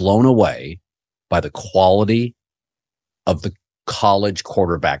both blown away by the quality of the college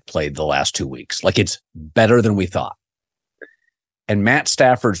quarterback played the last 2 weeks. Like, it's better than we thought. And Matt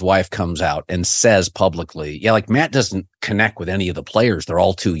Stafford's wife comes out and says publicly, yeah, like Matt doesn't connect with any of the players. They're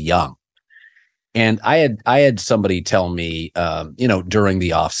all too young. And I had somebody tell me, during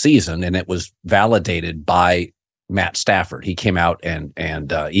the off season, and it was validated by Matt Stafford. He came out and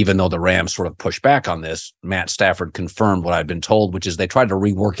even though the Rams sort of pushed back on this, Matt Stafford confirmed what I'd been told, which is they tried to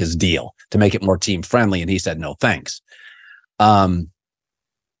rework his deal to make it more team friendly. And he said, no, thanks. I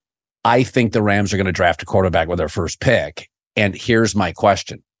think the Rams are going to draft a quarterback with their first pick. And here's my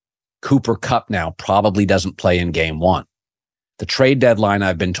question. Cooper Kupp now probably doesn't play in game 1. The trade deadline,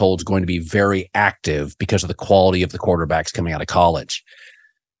 I've been told, is going to be very active because of the quality of the quarterbacks coming out of college.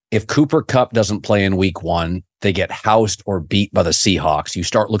 If Cooper Kupp doesn't play in week 1, they get housed or beat by the Seahawks. You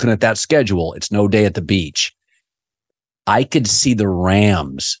start looking at that schedule. It's no day at the beach. I could see the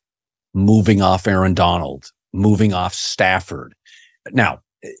Rams moving off Aaron Donald, moving off Stafford. Now,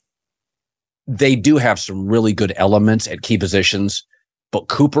 they do have some really good elements at key positions, but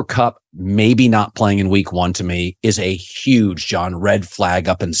Cooper Kupp maybe not playing in week 1 to me is a huge, John, red flag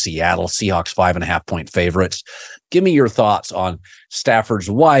up in Seattle. Seahawks 5.5-point favorites. Give me your thoughts on Stafford's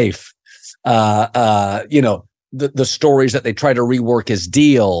wife, the stories that they try to rework his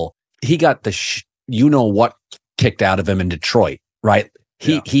deal. He got the what kicked out of him in Detroit, right?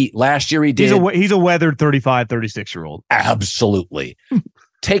 He last year he did. He's a weathered 35, 36-year-old. Absolutely.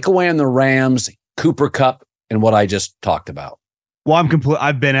 Takeaway on the Rams, Cooper Kupp, and what I just talked about. Well,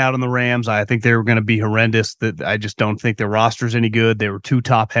 I've been out on the Rams. I think they were going to be horrendous. That I just don't think their roster's any good. They were too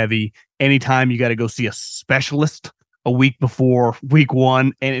top heavy. Anytime you got to go see a specialist a week before week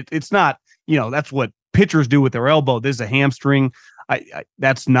 1, and it's not, that's what pitchers do with their elbow. This is a hamstring.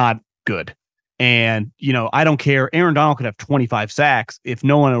 That's not good. And, I don't care. Aaron Donald could have 25 sacks. If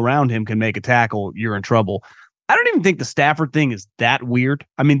no one around him can make a tackle, you're in trouble. I don't even think the Stafford thing is that weird.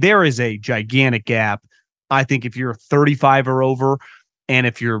 I mean, there is a gigantic gap. I think if you're 35 or over, and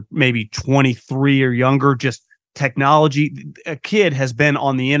if you're maybe 23 or younger, just technology, a kid has been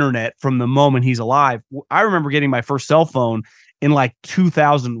on the internet from the moment he's alive. I remember getting my first cell phone in like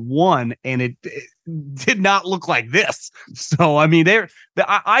 2001, and it did not look like this. So, I mean,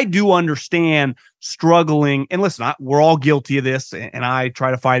 I do understand struggling. And listen, we're all guilty of this, and I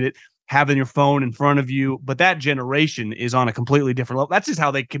try to fight it. Having your phone in front of you, but that generation is on a completely different level. That's just how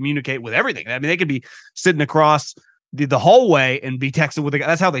they communicate with everything. I mean, they could be sitting across the hallway and be texting with the guy.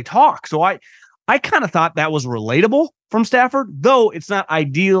 That's how they talk. So I kind of thought that was relatable from Stafford, though it's not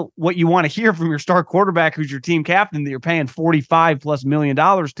ideal what you want to hear from your star quarterback, who's your team captain, that you're paying $45+ million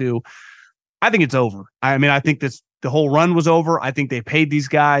to. I think it's over. I mean, I think the whole run was over. I think they paid these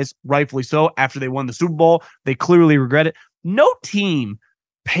guys, rightfully so, after they won the Super Bowl. They clearly regret it. No team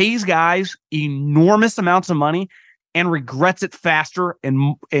pays guys enormous amounts of money and regrets it faster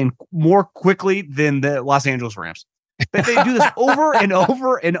and more quickly than the Los Angeles Rams. They do this over and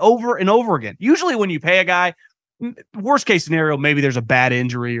over and over and over again. Usually when you pay a guy, worst case scenario, maybe there's a bad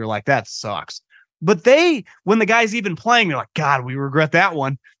injury or like, that sucks. But when the guy's even playing, they're like, God, we regret that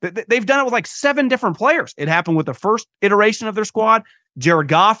one. They've done it with like 7 different players. It happened with the first iteration of their squad. Jared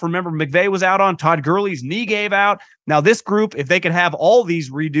Goff, remember McVay was out on. Todd Gurley's knee gave out. Now this group, if they could have all these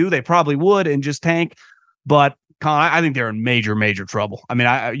redo, they probably would and just tank. But Colin, I think they're in major, major trouble. I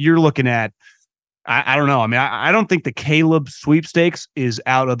mean, you're looking at, I don't know. I mean, I don't think the Caleb sweepstakes is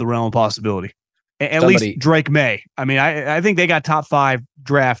out of the realm of possibility. At least Drake May. I mean, I think they got top 5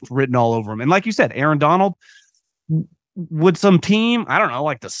 draft written all over them. And like you said, Aaron Donald, would some team, I don't know,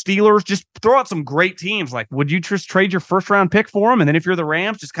 like the Steelers, just throw out some great teams. Like, would you just trade your first round pick for him? And then if you're the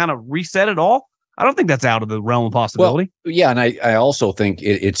Rams, just kind of reset it all? I don't think that's out of the realm of possibility. Well, yeah, and I also think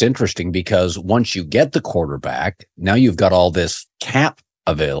it's interesting because once you get the quarterback, now you've got all this cap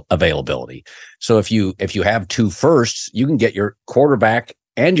availability. So if you have 2 firsts, you can get your quarterback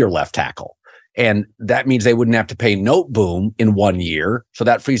and your left tackle. And that means they wouldn't have to pay Note Boom in 1 year. So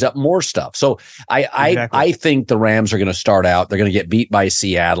that frees up more stuff. So I think the Rams are going to start out. They're going to get beat by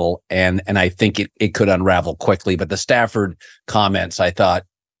Seattle. And I think it could unravel quickly. But the Stafford comments, I thought,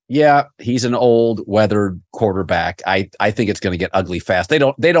 yeah, he's an old weathered quarterback. I think it's going to get ugly fast. They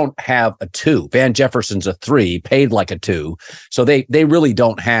don't have a 2. Van Jefferson's a 3, paid like a 2. So they really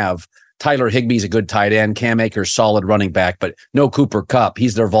don't have. Tyler Higbee's a good tight end. Cam Akers, solid running back, but no Cooper Kupp.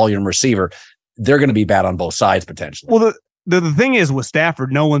 He's their volume receiver. They're going to be bad on both sides potentially. Well, the thing is with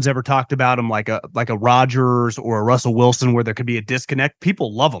Stafford, no one's ever talked about him like a Rodgers or a Russell Wilson where there could be a disconnect.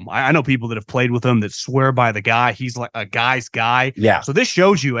 People love him. I know people that have played with him that swear by the guy. He's like a guy's guy. Yeah. So this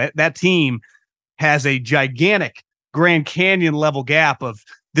shows you that team has a gigantic Grand Canyon level gap of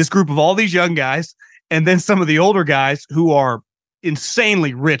this group of all these young guys and then some of the older guys who are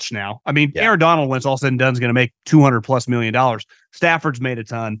insanely rich now. I mean, Aaron Donald, when it's all said and done, is going to make $200+ million. Stafford's made a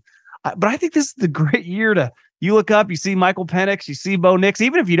ton. But I think this is the great year you look up, you see Michael Penix, you see Bo Nix.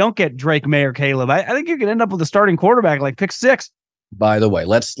 Even if you don't get Drake May or Caleb, I think you can end up with a starting quarterback like pick 6. By the way,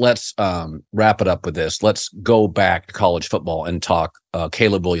 let's wrap it up with this. Let's go back to college football and talk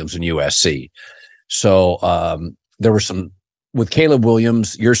Caleb Williams and USC. So there were some with Caleb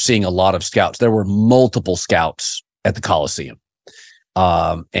Williams. You're seeing a lot of scouts. There were multiple scouts at the Coliseum,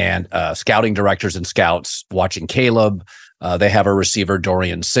 and scouting directors and scouts watching Caleb. They have a receiver,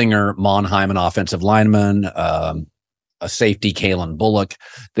 Dorian Singer, Monheim, an offensive lineman, a safety, Kalen Bullock.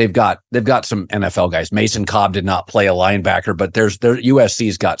 They've got some NFL guys. Mason Cobb did not play a linebacker, but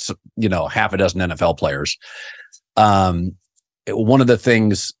USC's got some, half a dozen NFL players. One of the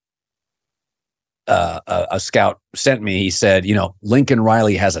things a scout sent me, he said, Lincoln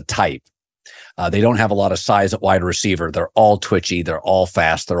Riley has a type. They don't have a lot of size at wide receiver. They're all twitchy. They're all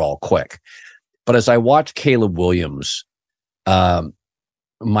fast. They're all quick. But as I watched Caleb Williams, my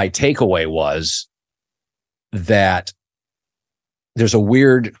takeaway was that there's a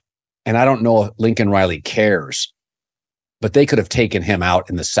weird, and I don't know if Lincoln Riley cares, but they could have taken him out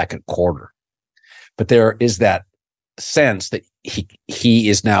in the second quarter. But there is that sense that he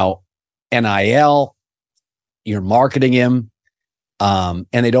is now NIL, you're marketing him, and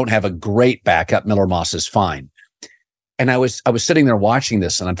they don't have a great backup. Miller Moss is fine. And I was sitting there watching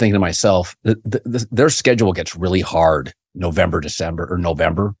this, and I'm thinking to myself, their schedule gets really hard November.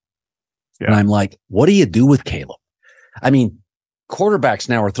 Yeah. And I'm like, what do you do with Caleb? I mean, quarterbacks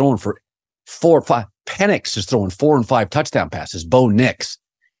now are throwing for 4 or 5. Penix is throwing 4 and 5 touchdown passes. Bo Nix.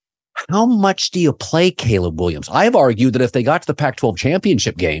 How much do you play Caleb Williams? I've argued that if they got to the Pac-12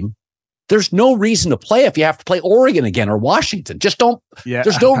 championship game, there's no reason to play if you have to play Oregon again or Washington. Just don't. Yeah.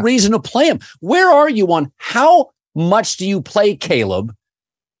 There's no reason to play him. Where are you on how much do you play Caleb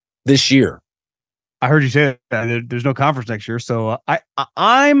this year? I heard you say that there's no conference next year. So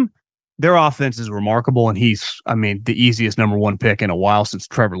their offense is remarkable. And he's, the easiest number 1 pick in a while since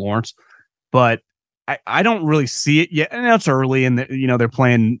Trevor Lawrence, but I don't really see it yet. And it's early and they're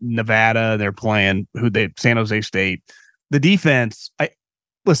playing Nevada. They're playing San Jose State, the defense.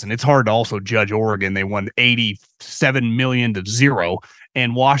 Listen, it's hard to also judge Oregon. They won 87 million to 0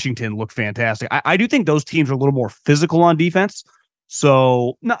 and Washington looked fantastic. I do think those teams are a little more physical on defense.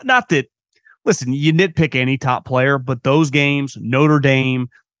 So not that, listen, you nitpick any top player, but those games, Notre Dame,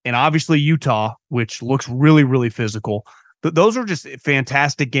 and obviously Utah, which looks really, really physical. Those are just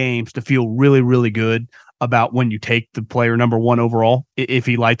fantastic games to feel really, really good about when you take the player number 1 overall, if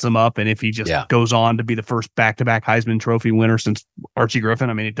he lights them up and if he just goes on to be the first back-to-back Heisman Trophy winner since Archie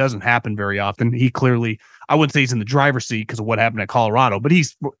Griffin. It doesn't happen very often. He clearly, I wouldn't say he's in the driver's seat because of what happened at Colorado, but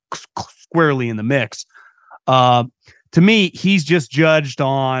he's squarely in the mix. To me, he's just judged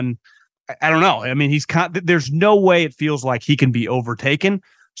on, I don't know. There's no way it feels like he can be overtaken.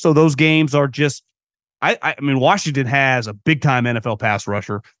 So those games are just, Washington has a big time NFL pass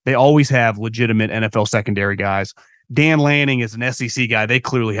rusher. They always have legitimate NFL secondary guys. Dan Lanning is an SEC guy. They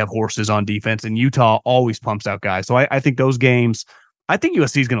clearly have horses on defense, and Utah always pumps out guys. So I think those games, I think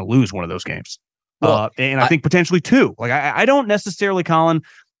USC is going to lose one of those games. Well, and I think potentially 2. Like I don't necessarily, Colin,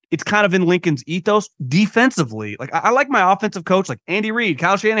 it's kind of in Lincoln's ethos defensively. Like I like my offensive coach, like Andy Reid,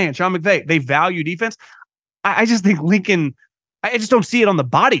 Kyle Shanahan, Sean McVay. They value defense. I just think Lincoln, I just don't see it on the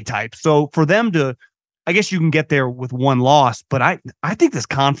body type. So for them to, I guess you can get there with one loss, but I think this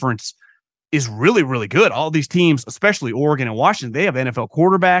conference is really, really good. All these teams, especially Oregon and Washington, they have NFL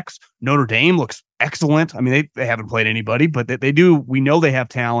quarterbacks. Notre Dame looks excellent. I mean, they haven't played anybody, but they do. We know they have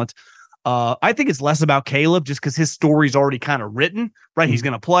talent. I think it's less about Caleb just because his story's already kind of written, right? He's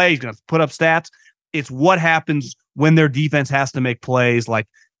going to play. He's going to put up stats. It's what happens when their defense has to make plays. Like,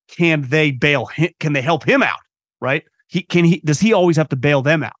 can they bail him? Can they help him out, right? Does he always have to bail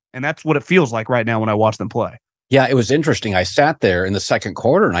them out? And that's what it feels like right now when I watch them play. Yeah, it was interesting. I sat there in the second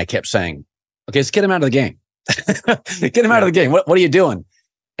quarter and I kept saying, okay, let's get him out of the game. Get him out of the game. What are you doing?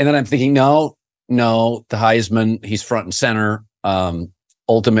 And then I'm thinking, no, the Heisman, he's front and center.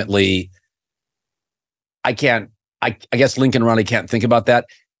 Ultimately, I guess Lincoln Riley can't think about that.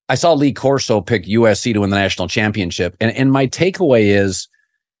 I saw Lee Corso pick USC to win the national championship. And my takeaway is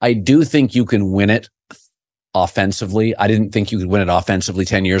I do think you can win it offensively. I didn't think you could win it offensively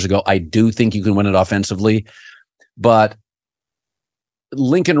 10 years ago. I do think you can win it offensively. But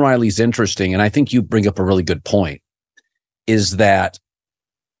Lincoln Riley's interesting, and I think you bring up a really good point, is that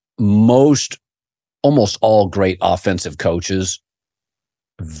almost all great offensive coaches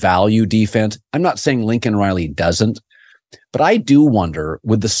value defense. I'm not saying Lincoln Riley doesn't, but I do wonder,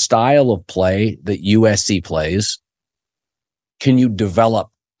 with the style of play that USC plays, can you develop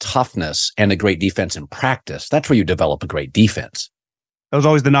toughness and a great defense in practice? That's where you develop a great defense. That was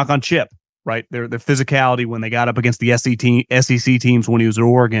always the knock on Chip, right? Their physicality when they got up against the SEC teams when he was at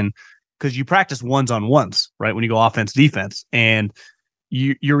Oregon, because you practice ones-on-ones, right? When you go offense, defense, and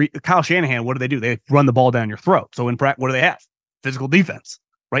you're Kyle Shanahan, what do? They run the ball down your throat. So in practice, what do they have? Physical defense,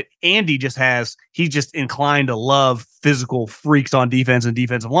 right? Andy he's just inclined to love physical freaks on defense and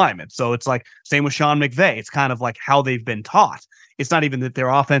defensive linemen. So it's like, same with Sean McVay. It's kind of like how they've been taught. It's not even that their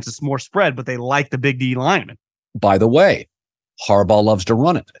offense is more spread, but they like the big D linemen. By the way, Harbaugh loves to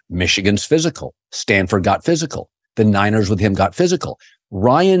run it. Michigan's physical. Stanford got physical. The Niners with him got physical.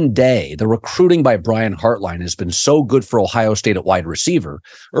 Ryan Day, the recruiting by Brian Hartline has been so good for Ohio State at wide receiver.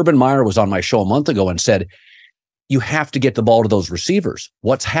 Urban Meyer was on my show a month ago and said, you have to get the ball to those receivers.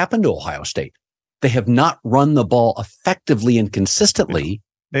 What's happened to Ohio State? They have not run the ball effectively and consistently.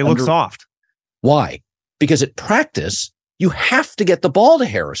 They look soft. Why? Because at practice, you have to get the ball to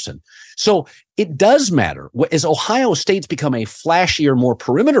Harrison. So it does matter. As Ohio State's become a flashier, more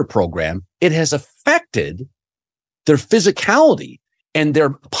perimeter program, it has affected their physicality and their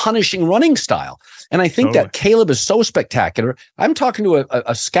punishing running style. And I think that Caleb is so spectacular. I'm talking to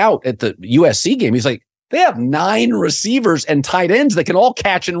a scout at the USC game. He's like, they have 9 receivers and tight ends that can all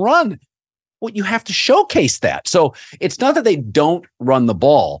catch and run. Well, you have to showcase that. So it's not that they don't run the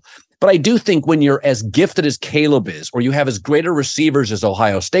ball, but I do think when you're as gifted as Caleb is, or you have as greater receivers as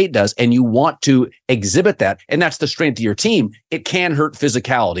Ohio State does, and you want to exhibit that, and that's the strength of your team, it can hurt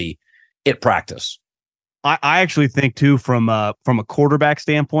physicality at practice. I actually think too, from a quarterback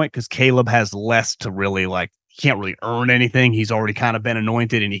standpoint, because Caleb has less to really he can't really earn anything. He's already kind of been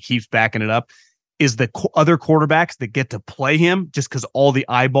anointed and he keeps backing it up. Is the other quarterbacks that get to play him, just because all the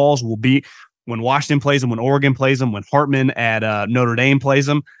eyeballs will be when Washington plays him, when Oregon plays him, when Hartman at Notre Dame plays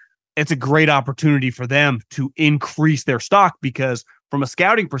him. It's a great opportunity for them to increase their stock, because from a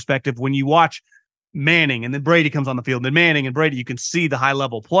scouting perspective, when you watch Manning and then Brady comes on the field, and then Manning and Brady, you can see the high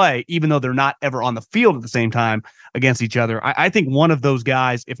level play, even though they're not ever on the field at the same time against each other. I think one of those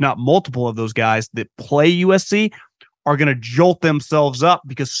guys, if not multiple of those guys that play USC, are going to jolt themselves up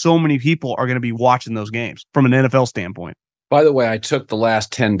because so many people are going to be watching those games from an NFL standpoint. By the way, I took the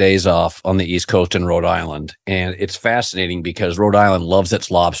last 10 days off on the East Coast in Rhode Island, and it's fascinating because Rhode Island loves its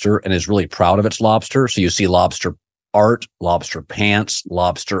lobster and is really proud of its lobster. So you see lobster art, lobster pants,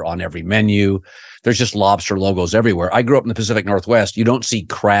 lobster on every menu. There's just lobster logos everywhere. I grew up in the Pacific Northwest. You don't see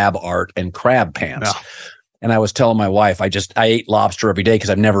crab art and crab pants. No. And I was telling my wife, I ate lobster every day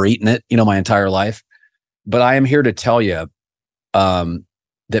because I've never eaten it, my entire life. But I am here to tell you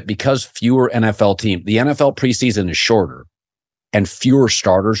that because fewer NFL teams, the NFL preseason is shorter and fewer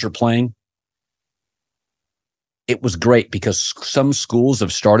starters are playing, it was great because some schools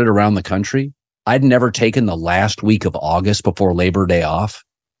have started around the country. I'd never taken the last week of August before Labor Day off.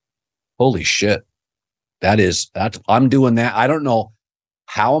 Holy shit. I'm doing that. I don't know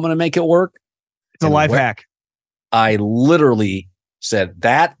how I'm going to make it work. It's a life hack. I literally said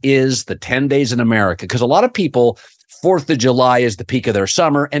that is the 10 days in America, because a lot of people, 4th of July is the peak of their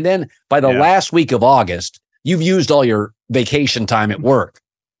summer. And then by the last week of August, you've used all your vacation time at work.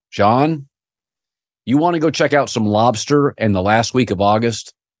 John, you want to go check out some lobster in the last week of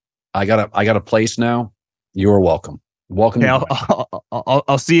August? I got a place now. You are welcome. Welcome. Okay,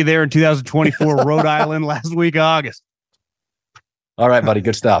 I'll see you there in 2024, Rhode Island, last week of August. All right, buddy.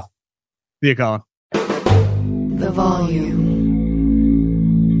 Good stuff. See you, Colin. The volume.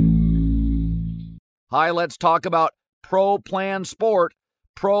 Hi, let's talk about Pro Plan Sport.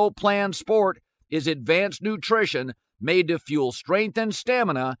 Pro Plan Sport is advanced nutrition made to fuel strength and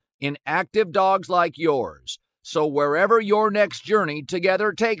stamina in active dogs like yours. So wherever your next journey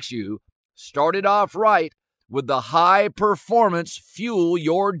together takes you, start it off right with the high performance fuel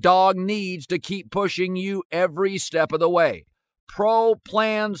your dog needs to keep pushing you every step of the way. Pro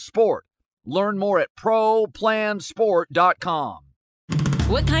Plan Sport. Learn more at ProPlansport.com.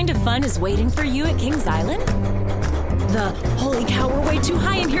 What kind of fun is waiting for you at Kings Island? The holy cow, we're way too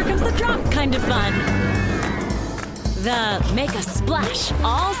high and here comes the drop kind of fun. The make a splash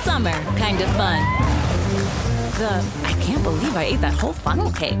all summer kind of fun. The I can't believe I ate that whole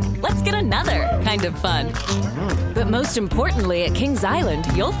funnel cake. Let's get another kind of fun. But most importantly, at Kings Island,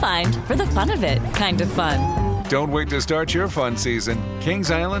 you'll find for the fun of it kind of fun. Don't wait to start your fun season. Kings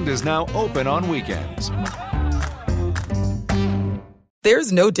Island is now open on weekends.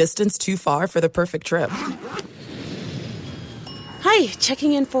 There's no distance too far for the perfect trip. Hi,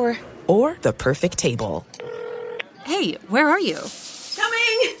 checking in for... Or the perfect table. Hey, where are you?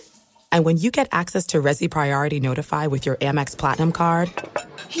 Coming! And when you get access to Resi Priority Notify with your Amex Platinum card...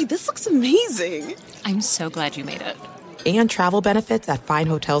 Hey, this looks amazing. I'm so glad you made it. And travel benefits at fine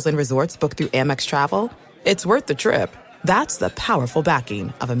hotels and resorts booked through Amex Travel, it's worth the trip. That's the powerful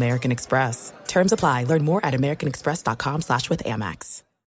backing of American Express. Terms apply. Learn more at americanexpress.com/withAmex.